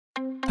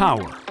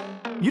Power.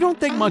 You don't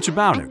think much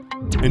about it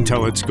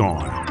until it's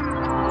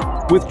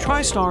gone. With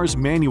Trystar's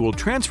Manual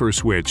Transfer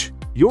Switch,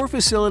 your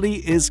facility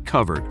is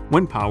covered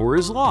when power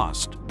is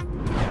lost.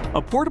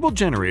 A portable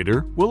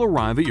generator will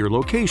arrive at your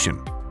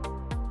location.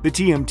 The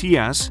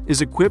TMTS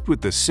is equipped with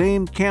the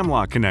same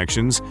camlock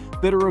connections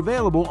that are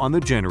available on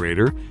the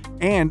generator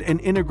and an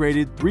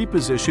integrated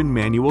 3-position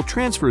manual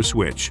transfer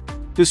switch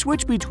to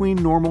switch between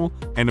normal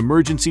and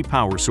emergency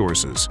power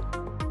sources,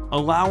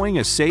 allowing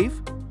a safe,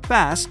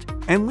 fast,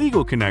 and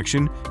legal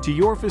connection to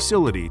your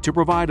facility to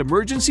provide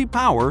emergency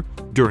power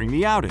during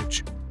the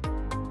outage.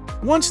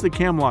 Once the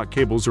camlock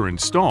cables are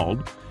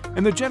installed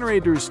and the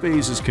generator's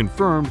phase is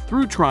confirmed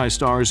through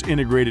Trystar's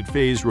integrated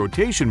phase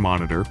rotation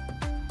monitor,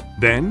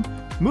 then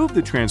move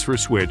the transfer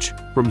switch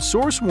from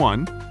source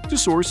 1 to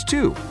source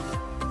 2.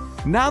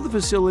 Now the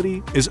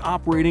facility is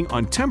operating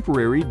on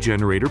temporary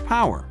generator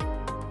power.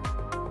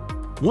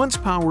 Once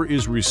power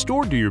is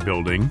restored to your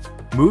building,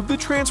 move the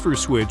transfer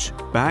switch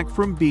back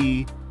from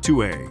B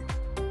to A.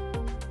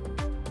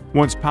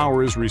 Once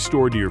power is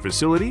restored to your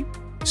facility,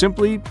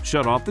 simply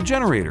shut off the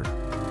generator,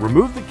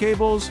 remove the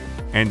cables,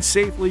 and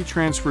safely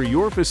transfer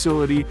your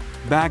facility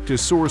back to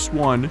source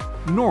 1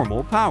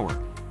 normal power.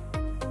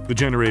 The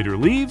generator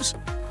leaves,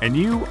 and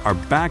you are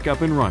back up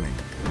and running.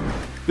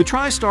 The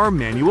Trystar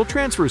Manual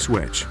Transfer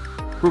Switch,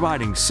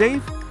 providing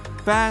safe,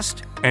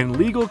 fast, and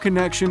legal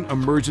connection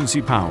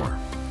emergency power.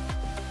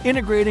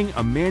 Integrating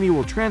a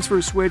manual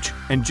transfer switch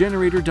and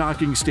generator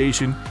docking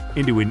station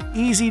into an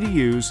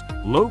easy-to-use,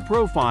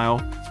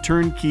 low-profile,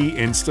 turnkey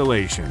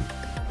installation.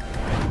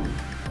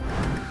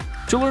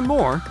 To learn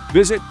more,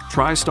 visit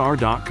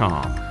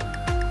Trystar.com.